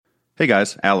Hey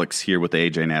guys, Alex here with the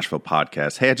AJ Nashville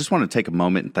podcast. Hey, I just want to take a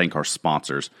moment and thank our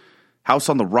sponsors. House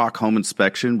on the Rock Home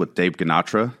Inspection with Dave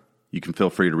Ganatra. You can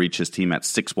feel free to reach his team at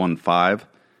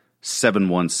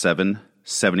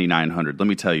 615-717-7900. Let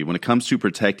me tell you, when it comes to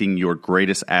protecting your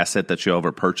greatest asset that you'll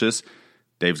ever purchase,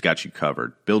 Dave's got you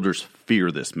covered. Builders fear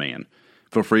this man.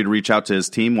 Feel free to reach out to his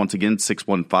team. Once again,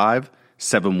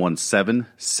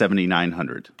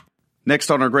 615-717-7900.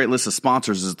 Next on our great list of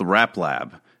sponsors is the Wrap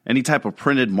Lab. Any type of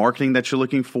printed marketing that you're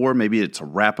looking for, maybe it's a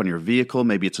wrap on your vehicle,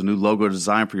 maybe it's a new logo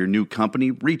design for your new company,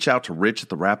 reach out to Rich at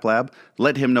the Wrap Lab.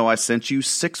 Let him know I sent you.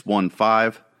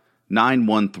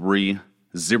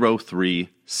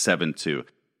 615-913-0372.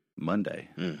 Monday.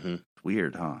 Mm-hmm.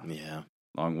 Weird, huh? Yeah.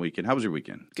 Long weekend. How was your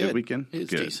weekend? Good weekend? It was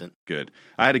good. decent. Good.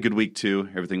 I had a good week too.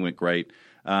 Everything went great.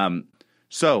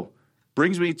 So,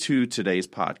 brings me to today's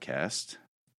podcast.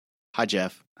 Hi,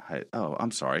 Jeff.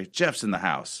 I'm sorry. Jeff's in the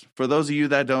house. For those of you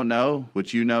that don't know,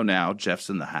 which you know now, Jeff's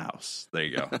in the house. There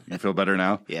you go. You feel better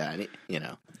now? Yeah, you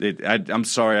know. I'm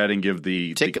sorry I didn't give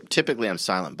the... Typically, I'm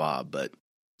Silent Bob, but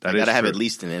I got to have at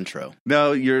least an intro.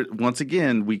 No, once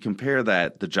again, we compare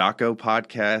that, the Jocko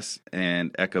podcast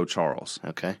and Echo Charles.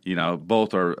 Okay. You know,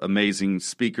 both are amazing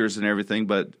speakers and everything,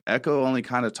 but Echo only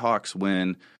kind of talks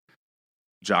when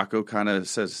Jocko kind of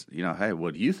says, hey,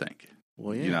 what do you think?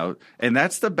 Well, yeah. And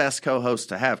that's the best co-host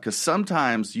to have, because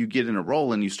sometimes you get in a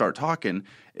role and you start talking.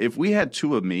 If we had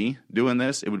two of me doing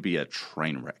this, it would be a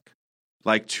train wreck.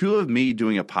 Like two of me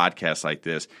doing a podcast like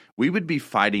this, we would be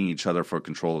fighting each other for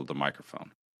control of the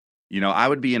microphone. I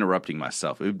would be interrupting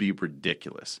myself. It would be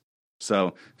ridiculous.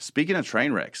 So speaking of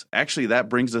train wrecks, actually that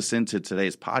brings us into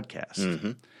today's podcast.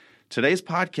 Mm-hmm. Today's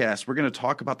podcast, we're going to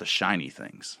talk about the shiny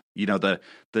things, the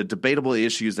debatable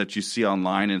issues that you see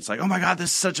online, and it's like, oh my God, this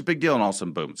is such a big deal, and all of a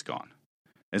sudden, boom, it's gone,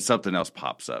 and something else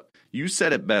pops up. You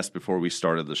said it best before we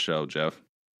started the show, Jeff,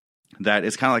 that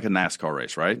it's kind of like a NASCAR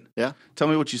race, right? Yeah. Tell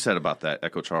me what you said about that,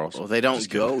 Echo Charles. Well, they don't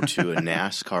go to a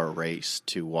NASCAR race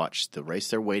to watch the race.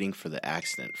 They're waiting for the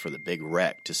accident, for the big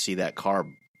wreck, to see that car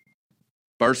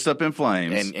burst up in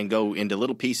flames and go into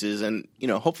little pieces, and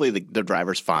hopefully the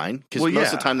driver's fine, because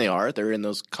most of the time they're in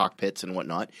those cockpits and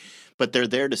whatnot, but they're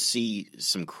there to see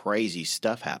some crazy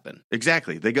stuff happen.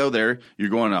 Exactly. They go there. You're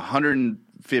going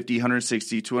 150,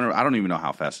 160, 200. I don't even know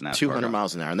how fast NASCAR 200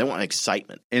 miles an hour, and they want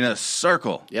excitement in a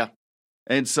circle. Yeah.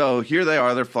 And so here they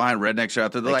are. They're flying. Rednecks are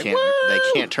out there. They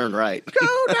can't turn right. Go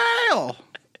Dale.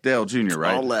 Dale Jr.,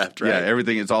 right? All left, right? Yeah,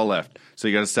 everything is all left. So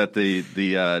you got to set the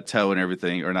toe and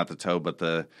everything, or not the toe, but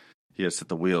you got to set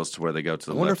the wheels to where they go to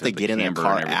the left. I wonder if they get in their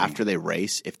car after they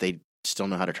race, if they still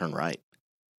know how to turn right.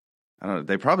 I don't know.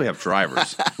 They probably have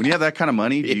drivers. When you have that kind of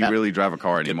money, do you really drive a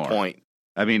car anymore? Good point.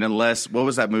 I mean, unless, what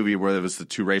was that movie where it was the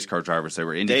two race car drivers? They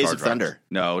were IndyCar Days drivers. of Thunder.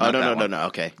 No, No.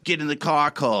 Okay. Get in the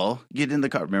car, Cole. Get in the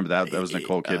car. Remember that? That was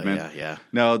Nicole Kidman. Yeah.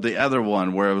 No, the other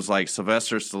one where it was like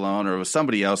Sylvester Stallone, or it was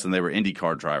somebody else, and they were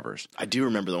IndyCar drivers. I do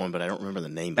remember the one, but I don't remember the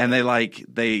name. And they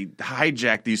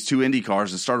hijacked these two Indy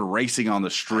cars and started racing on the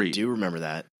street. I do remember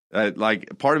that.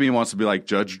 Part of me wants to be like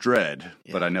Judge Dredd,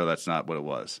 but I know that's not what it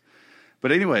was.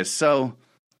 But anyways, so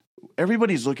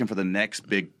everybody's looking for the next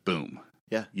big boom.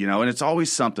 Yeah. And it's always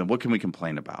something. What can we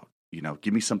complain about?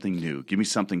 Give me something new. Give me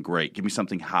something great. Give me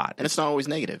something hot. And it's not always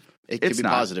negative. It could be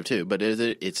positive too, but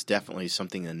it's definitely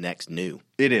something the next new.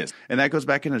 It is. And that goes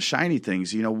back into shiny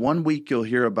things. One week you'll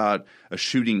hear about a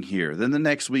shooting here. Then the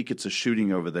next week it's a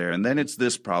shooting over there. And then it's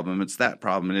this problem. It's that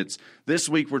problem. And it's this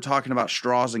week we're talking about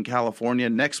straws in California.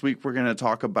 Next week we're going to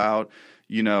talk about,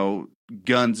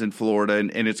 guns in Florida,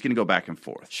 and it's going to go back and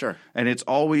forth. Sure. And it's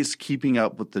always keeping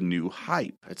up with the new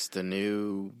hype. It's the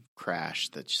new crash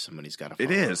that somebody's got to follow.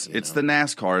 It is. It's the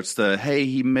NASCAR. It's the, hey,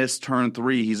 he missed turn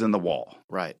 3, he's in the wall.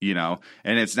 Right.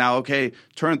 And it's now, okay,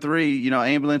 turn 3,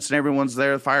 ambulance and everyone's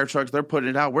there, fire trucks, they're putting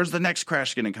it out. Where's the next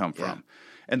crash going to come from? Yeah.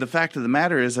 And the fact of the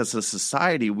matter is, as a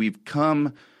society, we've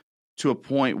come to a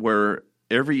point where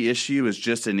every issue is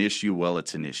just an issue while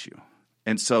it's an issue.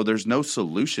 And so there's no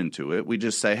solution to it. We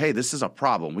just say, hey, this is a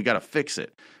problem. We got to fix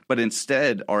it. But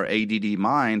instead, our ADD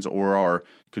minds, or our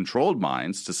controlled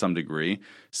minds to some degree,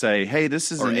 say, hey,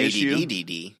 this is an issue.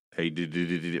 ADD.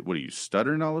 What are you,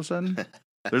 stuttering all of a sudden?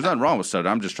 There's nothing wrong with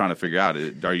stuttering. I'm just trying to figure out,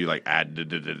 are you like,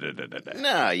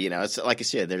 No, it's like I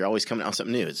said, they're always coming out with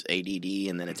something new. It's ADD,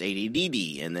 and then it's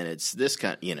ADDD, and then it's this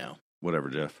kind, Whatever,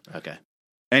 Jeff. Okay.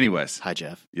 Anyways. Hi,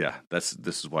 Jeff. Yeah, this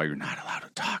is why you're not allowed to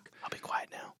talk. I'll be quiet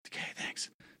now. Okay, thanks.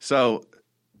 So,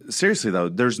 seriously, though,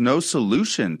 there's no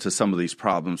solution to some of these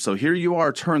problems. So here you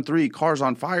are, turn 3, cars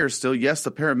on fire still. Yes,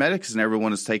 the paramedics and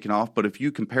everyone is taking off. But if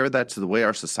you compare that to the way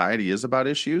our society is about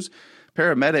issues,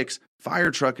 paramedics,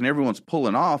 fire truck, and everyone's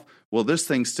pulling off. Well, this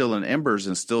thing's still in embers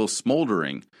and still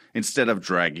smoldering. Instead of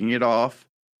dragging it off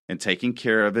and taking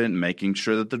care of it and making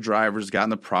sure that the driver's gotten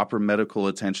the proper medical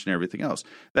attention and everything else.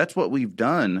 That's what we've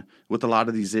done with a lot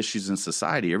of these issues in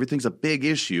society. Everything's a big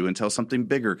issue until something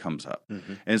bigger comes up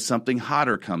and something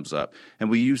hotter comes up. And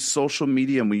we use social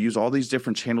media and we use all these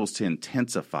different channels to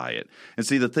intensify it. And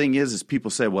see, the thing is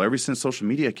people say, well, ever since social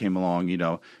media came along,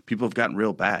 people have gotten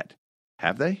real bad.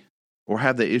 Have they? Or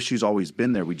have the issues always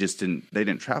been there? They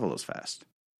didn't travel as fast,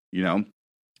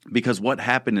 Because what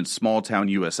happened in small town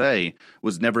USA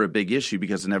was never a big issue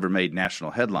because it never made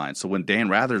national headlines. So when Dan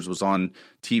Rathers was on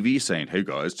TV saying, hey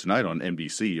guys, tonight on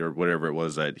NBC or whatever it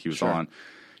was that he was on,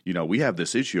 we have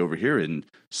this issue over here in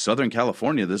Southern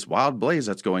California, this wild blaze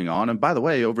that's going on. And by the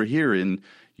way, over here in,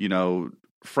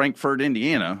 Frankfort,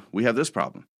 Indiana, we have this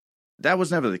problem. That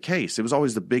was never the case. It was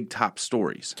always the big top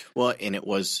stories. Well, and it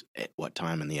was at what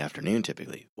time in the afternoon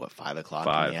typically? 5 o'clock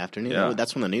in the afternoon? Yeah.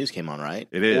 That's when the news came on, right?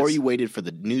 It is. Or you waited for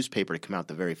the newspaper to come out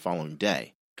the very following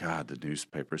day. God, the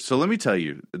newspapers. So let me tell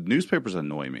you, the newspapers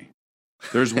annoy me.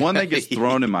 There's one that gets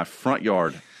thrown in my front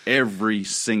yard every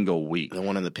single week. The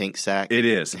one in the pink sack? It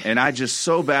is. And I just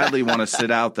so badly want to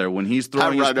sit out there when he's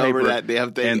throwing his paper. I run over that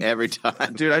damn thing every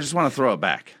time. Dude, I just want to throw it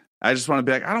back. I just want to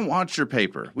be like, I don't want your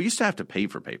paper. We used to have to pay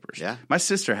for papers. Yeah. My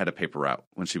sister had a paper route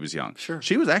when she was young. Sure.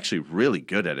 She was actually really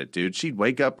good at it, dude. She'd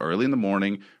wake up early in the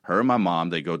morning. Her and my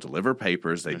mom, they'd go deliver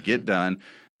papers. They'd get done.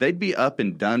 They'd be up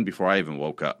and done before I even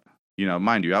woke up.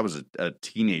 Mind you, I was a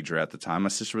teenager at the time. My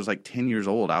sister was like 10 years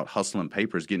old out hustling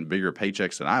papers, getting bigger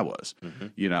paychecks than I was,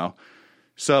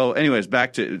 So anyways,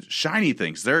 back to shiny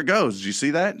things. There it goes. Did you see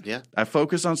that? Yeah. I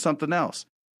focus on something else.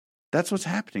 That's what's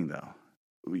happening, though.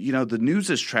 The news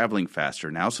is traveling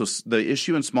faster now. So the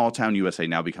issue in small town USA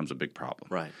now becomes a big problem.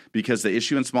 Right. Because the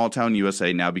issue in small town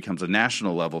USA now becomes a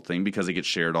national level thing because it gets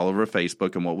shared all over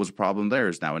Facebook. And what was a problem there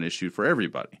is now an issue for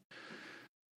everybody.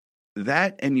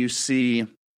 That, and you see,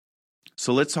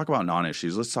 so let's talk about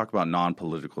non-issues. Let's talk about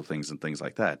non-political things and things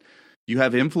like that. You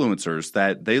have influencers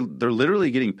that they're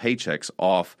literally getting paychecks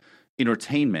off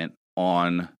entertainment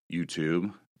on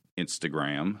YouTube,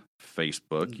 Instagram,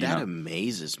 Facebook. That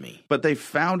amazes me. But they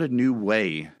found a new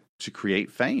way to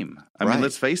create fame. I mean,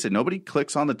 let's face it, nobody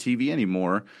clicks on the TV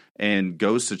anymore and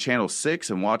goes to Channel 6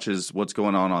 and watches what's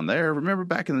going on there. Remember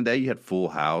back in the day, you had Full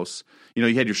House. You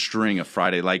had your string of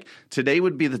Friday. Like today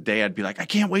would be the day I'd be like, I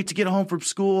can't wait to get home from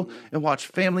school and watch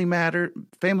Family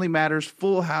Matters,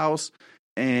 Full House.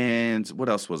 And what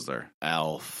else was there?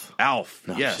 Alf. No,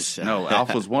 yes. No,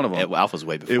 Alf was one of them. Alf was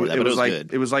way before that, but it was like,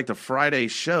 good. It was like the Friday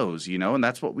shows, and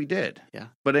that's what we did. Yeah.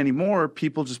 But anymore,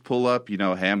 people just pull up, hey,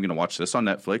 I'm going to watch this on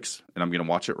Netflix, and I'm going to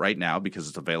watch it right now because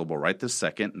it's available right this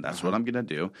second, and that's what I'm going to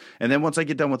do. And then once I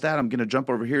get done with that, I'm going to jump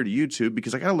over here to YouTube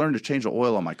because I got to learn to change the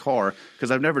oil on my car because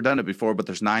I've never done it before, but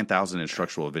there's 9,000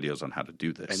 instructional videos on how to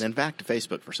do this. And then back to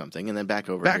Facebook for something, and then back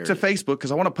to Facebook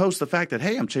because I want to post the fact that,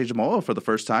 hey, I'm changing my oil for the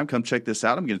first time. Come check this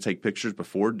out. I'm going to take pictures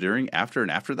before, during, after,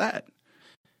 and after that.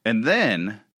 And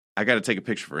then I got to take a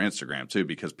picture for Instagram too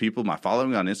because people, my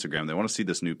following on Instagram, they want to see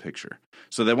this new picture.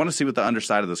 So they want to see what the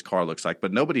underside of this car looks like,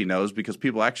 but nobody knows because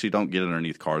people actually don't get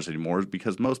underneath cars anymore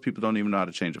because most people don't even know how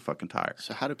to change a fucking tire.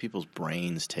 So how do people's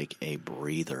brains take a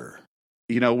breather?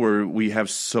 We have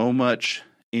so much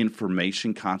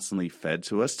information constantly fed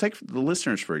to us. Take the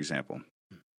listeners, for example.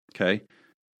 Okay.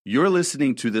 You're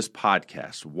listening to this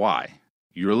podcast. Why?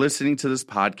 You're listening to this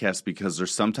podcast because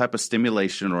there's some type of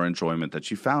stimulation or enjoyment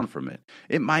that you found from it.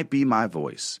 It might be my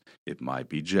voice. It might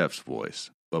be Jeff's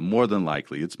voice. But more than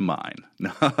likely, it's mine.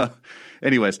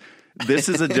 Anyways, this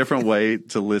is a different way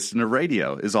to listen to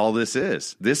radio is all this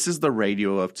is. This is the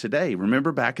radio of today.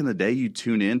 Remember back in the day, you'd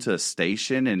tune into a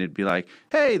station and it'd be like,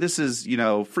 hey, this is,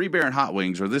 Free Beer and Hot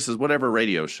Wings or this is whatever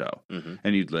radio show.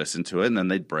 And you'd listen to it and then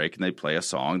they'd break and they'd play a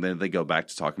song. Then they go back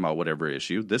to talking about whatever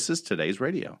issue. This is today's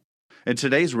radio. And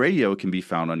today's radio can be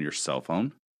found on your cell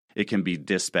phone. It can be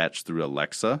dispatched through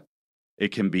Alexa.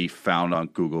 It can be found on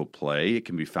Google Play. It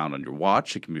can be found on your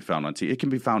watch. It can be found on TV. It can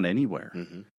be found anywhere.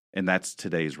 And that's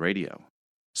today's radio.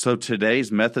 So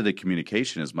today's method of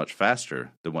communication is much faster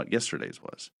than what yesterday's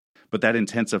was. But that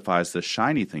intensifies the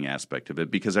shiny thing aspect of it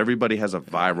because everybody has a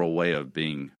viral way of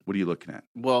being. What are you looking at?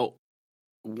 Well,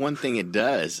 one thing it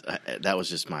does, that was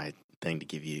just my thing to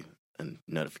give you a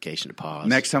notification to pause.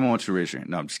 Next time I want you to raise your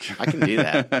hand. No, I'm just kidding. I can do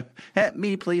that. Help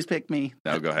me, please pick me.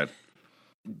 No, go ahead.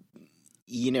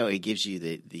 It gives you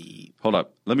the... Hold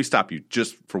up. Let me stop you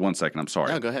just for 1 second. I'm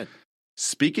sorry. No, go ahead.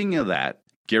 Speaking of that,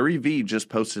 Gary Vee just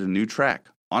posted a new track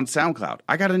on SoundCloud.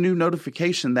 I got a new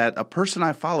notification that a person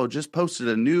I follow just posted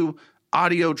a new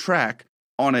audio track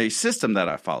on a system that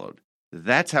I followed.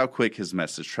 That's how quick his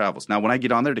message travels. Now, when I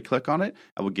get on there to click on it,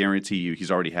 I will guarantee you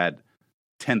he's already had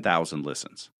 10,000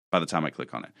 listens by the time I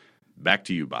click on it. Back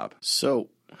to you, Bob. So,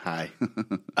 hi.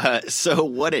 So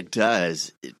what it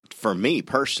does for me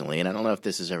personally, and I don't know if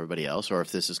this is everybody else or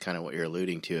if this is kind of what you're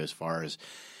alluding to as far as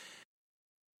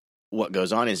what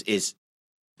goes on is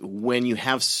when you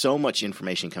have so much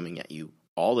information coming at you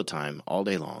all the time, all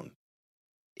day long,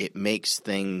 it makes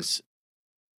things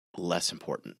less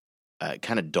important. It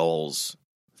kind of dulls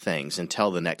things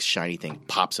until the next shiny thing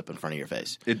pops up in front of your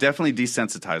face. It definitely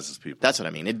desensitizes people. That's what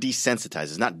I mean. It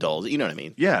desensitizes, not dulls. You know what I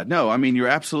mean? Yeah, no, I mean, you're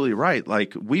absolutely right.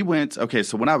 Like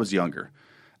so when I was younger,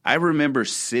 I remember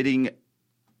sitting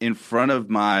in front of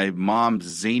my mom's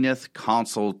Zenith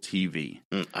console TV.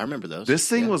 I remember those. This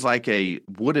thing was like a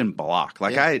wooden block.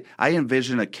 Like I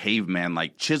envision a caveman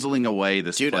like chiseling away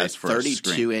this place for a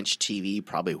screen. 32-inch TV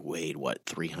probably weighed,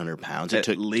 300 pounds? It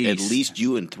took at least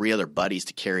you and 3 other buddies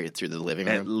to carry it through the living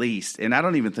room. At least. And I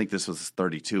don't even think this was a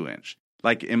 32-inch.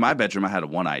 Like in my bedroom, I had a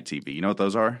one-eye TV. You know what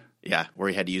those are? Yeah, where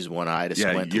you had to use one eye to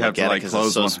squint. You have to like close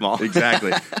it's so small.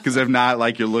 Exactly, because if not,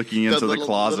 like you're looking into the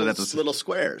closet at the little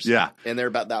squares. Yeah, and they're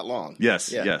about that long.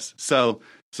 Yes, yes. So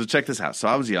check this out. So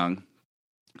I was young,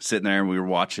 sitting there, and we were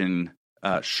watching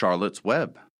Charlotte's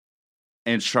Web,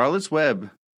 and Charlotte's Web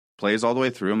plays all the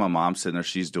way through. And my mom's sitting there,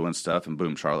 she's doing stuff, and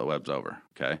boom, Charlotte Web's over.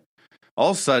 Okay,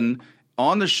 all of a sudden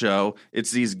on the show,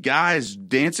 it's these guys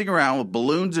dancing around with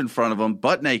balloons in front of them,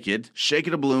 butt naked,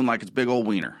 shaking a balloon like it's big old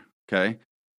wiener. Okay.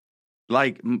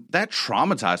 Like, that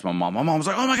traumatized my mom. My mom was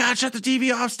like, oh, my God, shut the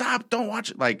TV off. Stop. Don't watch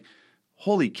it. Like,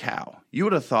 holy cow. You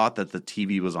would have thought that the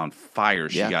TV was on fire.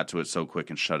 She got to it so quick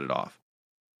and shut it off.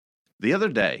 The other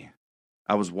day,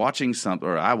 I was watching something,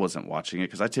 or I wasn't watching it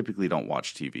because I typically don't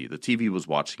watch TV. The TV was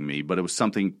watching me, but it was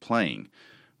something playing.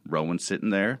 Rowan sitting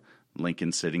there,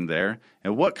 Lincoln sitting there.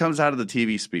 And what comes out of the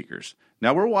TV speakers?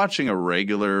 Now, we're watching a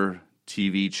regular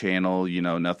TV channel,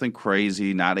 nothing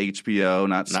crazy, not HBO,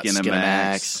 not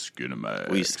Skinamax. Skinamax.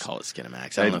 We used to call it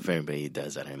Skinamax. I don't know if anybody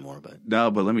does that anymore,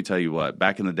 but but let me tell you what.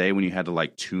 Back in the day when you had to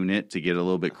like tune it to get a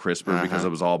little bit crisper because it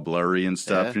was all blurry and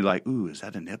stuff, you're like, "Ooh, is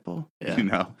that a nipple?"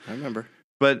 Yeah. I remember.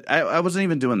 But I wasn't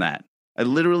even doing that. I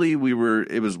literally,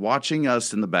 it was watching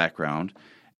us in the background,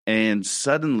 and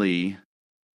suddenly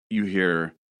you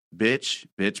hear bitch,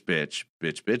 bitch, bitch,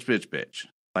 bitch, bitch, bitch, bitch.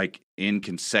 Like in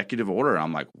consecutive order.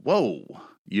 I'm like, whoa,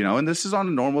 and this is on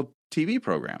a normal TV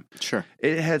program. Sure.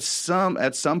 It had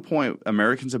at some point,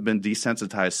 Americans have been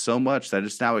desensitized so much that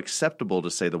it's now acceptable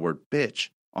to say the word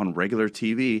bitch on regular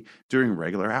TV during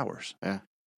regular hours. Yeah.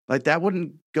 Like that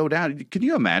wouldn't go down. Can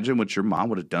you imagine what your mom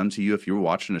would have done to you if you were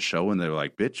watching a show and they were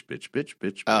like, bitch, bitch, bitch,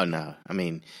 bitch? Oh, no. I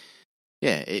mean,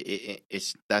 yeah,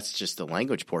 that's just the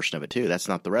language portion of it too. That's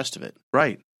not the rest of it.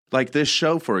 Right. Like this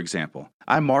show, for example,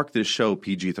 I marked this show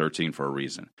PG-13 for a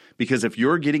reason. Because if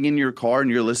you're getting in your car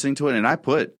and you're listening to it, and I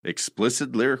put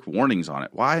explicit lyric warnings on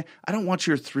it. Why? I don't want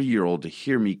your 3-year-old to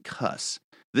hear me cuss.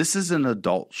 This is an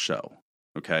adult show,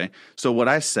 okay? So what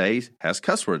I say has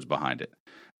cuss words behind it.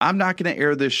 I'm not going to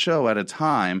air this show at a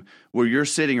time where you're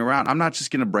sitting around. I'm not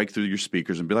just going to break through your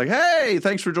speakers and be like, hey,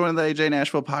 thanks for joining the AJ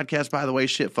Nashville podcast. By the way,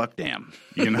 shit, fuck, damn.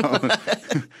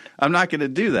 I'm not going to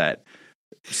do that.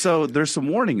 So there's some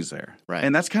warnings there. Right.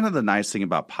 And that's kind of the nice thing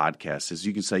about podcasts is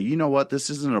you can say, you know what, this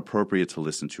isn't appropriate to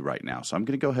listen to right now. So I'm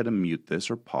going to go ahead and mute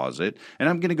this or pause it. And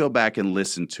I'm going to go back and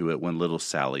listen to it when little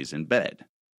Sally's in bed.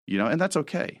 And that's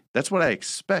okay. That's what I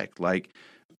expect. Like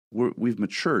we've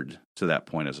matured to that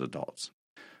point as adults.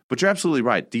 But you're absolutely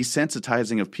right.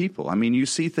 Desensitizing of people. I mean, you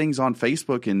see things on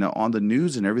Facebook and on the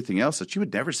news and everything else that you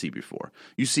would never see before.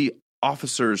 You see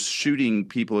officers shooting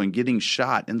people and getting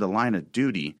shot in the line of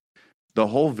duty. The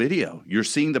whole video, you're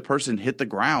seeing the person hit the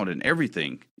ground and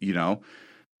everything,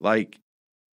 like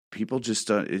people just,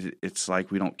 it's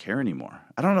like we don't care anymore.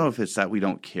 I don't know if it's that we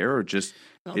don't care or just.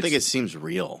 I don't think it seems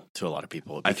real to a lot of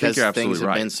people because I think you're absolutely things have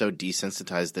right. been so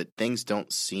desensitized that things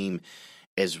don't seem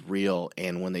as real.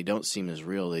 And when they don't seem as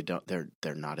real,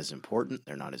 they're not as important.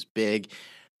 They're not as big.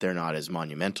 They're not as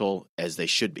monumental as they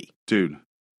should be. Dude,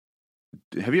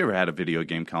 have you ever had a video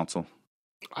game console?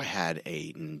 I had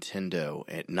a Nintendo,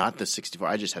 not the 64.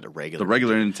 I just had a regular. The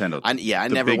regular Nintendo. I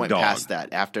never went past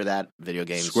that. After that, video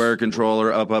games. Square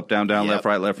controller, up, down, yep.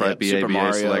 left, right, B, A, Super B, A,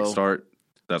 Mario. select, start.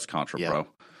 That's Contra, bro.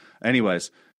 Anyways,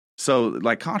 so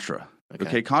like Contra.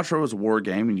 Okay, Contra was a war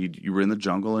game, and you were in the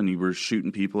jungle, and you were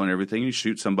shooting people and everything. You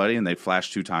shoot somebody, and they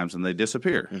flash 2 times, and they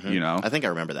disappear, I think I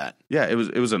remember that. Yeah, it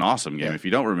was an awesome game. Yeah. If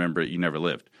you don't remember it, you never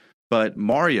lived. But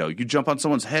Mario, you jump on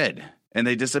someone's head. and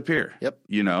they disappear. Yep.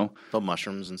 You know? Little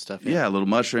mushrooms and stuff. Yeah, little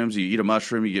mushrooms. You eat a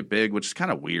mushroom, you get big, which is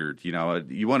kind of weird. You know,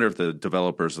 you wonder if the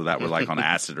developers of that were like on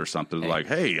acid or something. Like,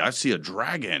 hey, I see a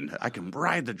dragon. I can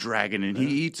ride the dragon, and he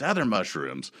eats other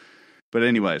mushrooms. But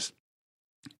anyways,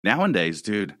 nowadays,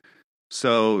 dude,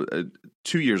 so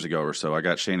 2 years ago or so, I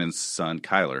got Shannon's son,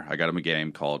 Kyler. I got him a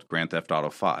game called Grand Theft Auto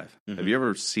 5. Have you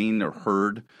ever seen or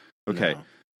heard? Okay. No.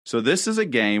 So this is a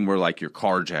game where like you're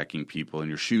carjacking people and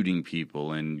you're shooting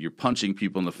people and you're punching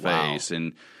people in the face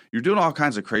and you're doing all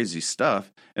kinds of crazy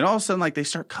stuff. And all of a sudden, like they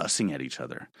start cussing at each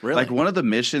other. Really? Like one of the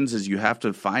missions is you have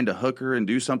to find a hooker and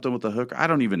do something with the hooker. I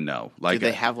don't even know. Like do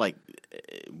they have like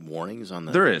warnings on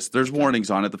the? There's warnings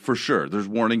on it for sure. There's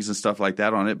warnings and stuff like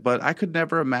that on it. But I could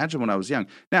never imagine when I was young.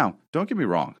 Now, don't get me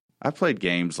wrong. I've played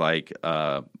games like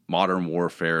Modern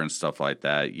Warfare and stuff like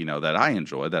that, you know, that I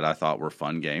enjoy, that I thought were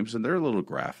fun games, and they're a little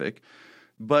graphic.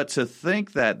 But to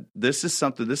think that this is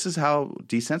how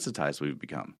desensitized we've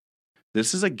become.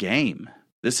 This is a game.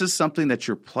 This is something that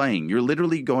you're playing. You're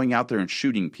literally going out there and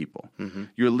shooting people.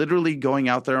 You're literally going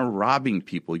out there and robbing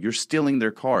people. You're stealing their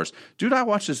cars. Dude, I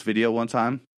watched this video one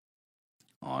time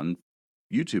on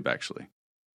YouTube, actually.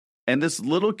 And this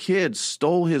little kid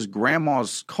stole his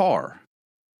grandma's car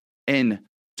and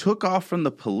took off from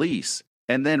the police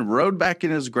and then rode back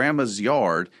in his grandma's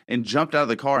yard and jumped out of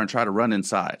the car and tried to run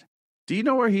inside. Do you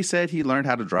know where he said he learned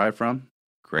how to drive from?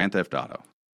 Grand Theft Auto.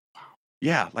 Wow.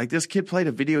 Yeah, like this kid played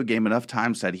a video game enough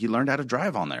times that he learned how to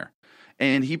drive on there.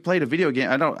 And he played a video game.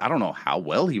 I don't know how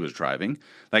well he was driving.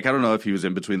 Like, I don't know if he was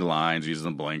in between the lines, using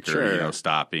the blinker, you know,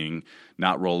 stopping,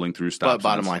 not rolling through stop signs. But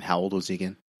bottom line, how old was he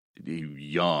again?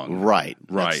 Young. Right.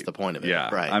 That's the point of it.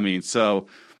 Yeah. Right. I mean, so...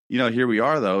 You know, here we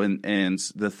are though, and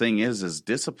the thing is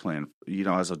discipline. You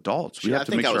know, as adults, we have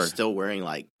to make sure. I was still wearing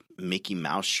like Mickey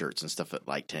Mouse shirts and stuff at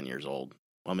like 10 years old.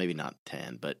 Well, maybe not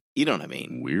 10, but you know what I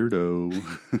mean.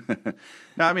 Weirdo.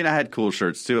 No, I mean I had cool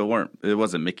shirts too. It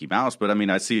wasn't Mickey Mouse, but I mean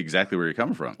I see exactly where you're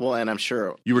coming from. Well, and I'm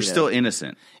sure you were still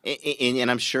innocent,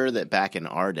 and I'm sure that back in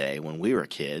our day when we were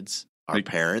kids, our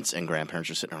parents and grandparents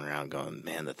were sitting around going,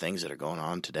 "Man, the things that are going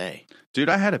on today." Dude,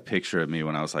 I had a picture of me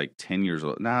when I was like 10 years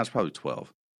old. Nah, I was probably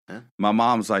 12. My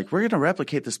mom's like, we're going to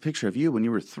replicate this picture of you when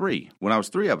you were 3. When I was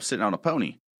 3, I was sitting on a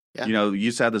pony. Yeah. You know, you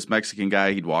used to have this Mexican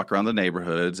guy. He'd walk around the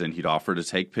neighborhoods and he'd offer to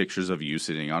take pictures of you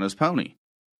sitting on his pony.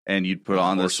 And you'd put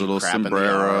on this little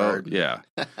sombrero. Yeah.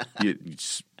 You'd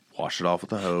just wash it off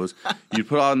with a hose. You'd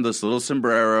put on this little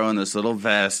sombrero and this little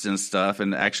vest and stuff.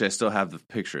 And actually, I still have the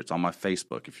picture. It's on my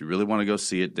Facebook. If you really want to go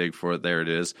see it, dig for it. There it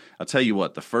is. I'll tell you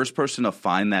what, the first person to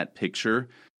find that picture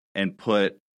and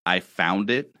put, I found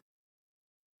it,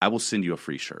 I will send you a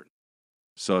free shirt.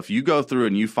 So if you go through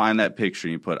and you find that picture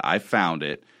and you put, I found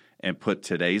it, and put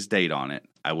today's date on it,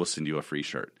 I will send you a free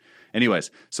shirt.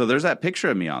 Anyways, so there's that picture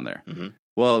of me on there.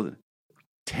 Well,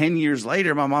 10 years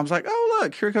later, my mom's like, oh,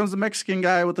 look, here comes the Mexican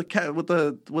guy with the cat, with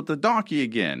the donkey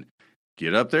again.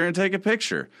 Get up there and take a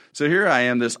picture. So here I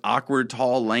am, this awkward,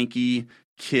 tall, lanky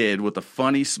kid with a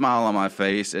funny smile on my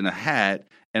face and a hat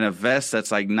and a vest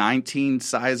that's like 19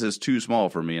 sizes too small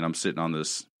for me, and I'm sitting on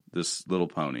this little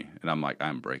pony, and I'm like,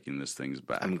 I'm breaking this thing's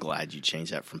back. I'm glad you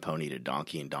changed that from pony to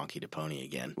donkey and donkey to pony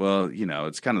again. Well, you know,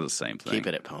 it's kind of the same thing. Keep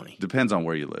it at pony. Depends on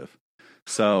where you live.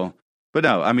 So, but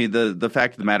no, I mean, the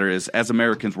fact of the matter is, as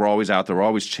Americans, we're always out there. We're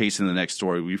always chasing the next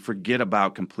story. We forget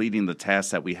about completing the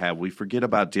tasks that we have. We forget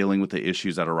about dealing with the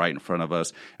issues that are right in front of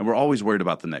us, and we're always worried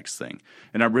about the next thing.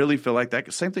 And I really feel like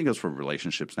that same thing goes for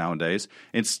relationships nowadays.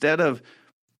 Instead of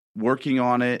working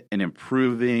on it and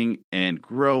improving and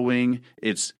growing,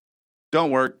 it's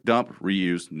don't work, dump,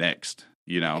 reuse, next.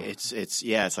 You know,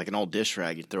 it's like an old dish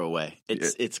rag you throw away.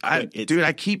 Dude,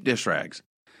 I keep dish rags.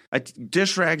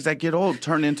 Dish rags that get old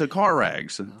turn into car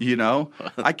rags. You know,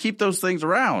 I keep those things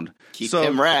around. Keep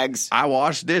them rags. I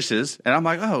wash dishes, and I'm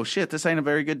like, oh shit, this ain't a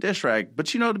very good dish rag.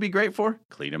 But you know, what it'd be great for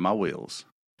cleaning my wheels.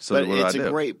 So but it's a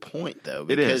great point though,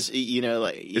 because it is.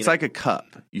 It's like a cup.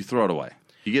 You throw it away.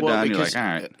 You get done, you're like, all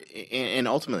right. And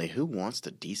ultimately, who wants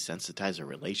to desensitize a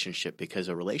relationship? Because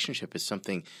a relationship is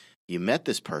something you met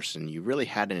this person, you really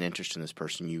had an interest in this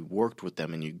person, you worked with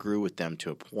them, and you grew with them to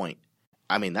a point.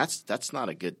 I mean, that's not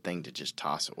a good thing to just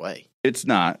toss away. It's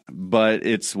not, but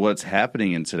it's what's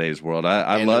happening in today's world.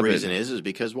 I love it. The reason is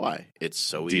because why? It's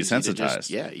so easy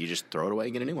desensitized. You just throw it away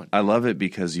and get a new one. I love it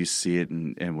because you see it,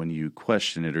 and when you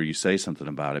question it or you say something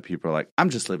about it, people are like, I'm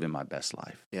just living my best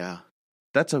life. Yeah.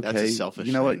 That's okay. That's a selfish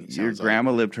You know thing, what? Your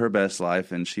grandma lived her best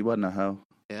life, and she wasn't a hoe.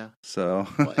 Yeah. So,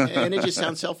 and it just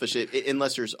sounds selfish,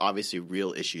 unless there's obviously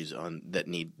real issues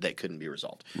that couldn't be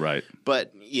resolved. Right.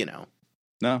 But you know.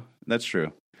 No, that's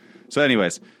true. So,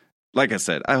 anyways, like I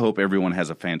said, I hope everyone has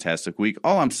a fantastic week.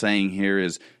 All I'm saying here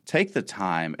is take the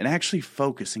time and actually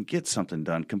focus and get something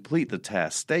done. Complete the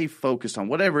task. Stay focused on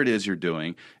whatever it is you're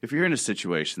doing. If you're in a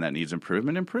situation that needs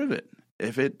improvement, improve it.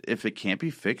 If it can't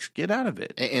be fixed, get out of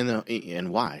it.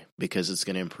 And why? Because it's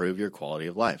going to improve your quality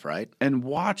of life, right? And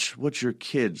watch what your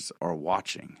kids are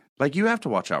watching. Like, you have to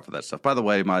watch out for that stuff. By the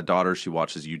way, my daughter, she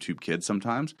watches YouTube Kids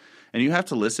sometimes, and you have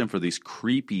to listen for these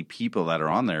creepy people that are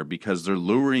on there because they're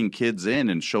luring kids in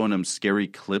and showing them scary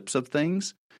clips of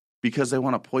things because they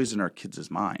want to poison our kids'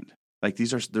 mind. Like,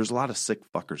 there's a lot of sick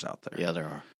fuckers out there. Yeah, there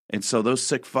are. And so those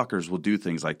sick fuckers will do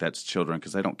things like that to children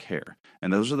because they don't care.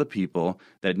 And those are the people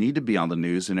that need to be on the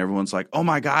news, and everyone's like, oh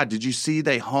my God, did you see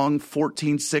they hung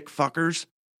 14 sick fuckers?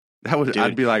 Dude,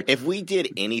 I'd be like, if we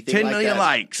did anything 10 like million that,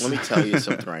 likes. Let me tell you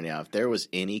something right now. If there was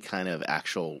any kind of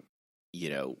actual,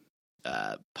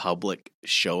 public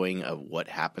showing of what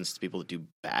happens to people that do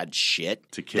bad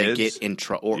shit to kids, that get in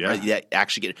trouble, or that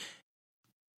actually get,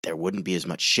 there wouldn't be as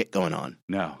much shit going on.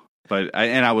 No. But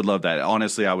I would love that.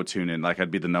 Honestly, I would tune in. Like,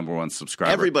 I'd be the number one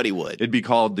subscriber. Everybody would. It'd be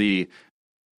called the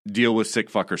Deal with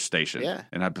Sick Fucker Station. Yeah.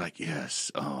 And I'd be like,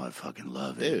 yes. Oh, I fucking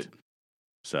love it. Dude.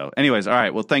 So anyways, all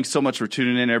right. Well, thanks so much for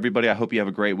tuning in, everybody. I hope you have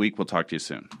a great week. We'll talk to you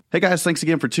soon. Hey, guys. Thanks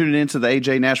again for tuning in to the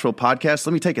AJ Nashville podcast.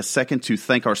 Let me take a second to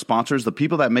thank our sponsors, the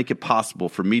people that make it possible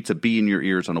for me to be in your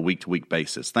ears on a week-to-week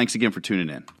basis. Thanks again for tuning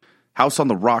in. House on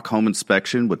the Rock Home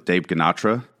Inspection with Dave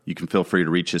Ganatra. You can feel free to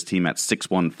reach his team at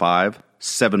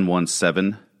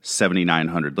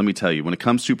 615-717-7900. Let me tell you, when it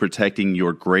comes to protecting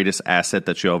your greatest asset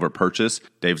that you'll ever purchase,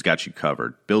 Dave's got you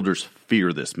covered. Builders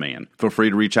fear this man. Feel free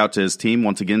to reach out to his team.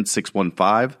 Once again,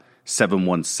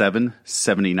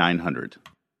 615-717-7900.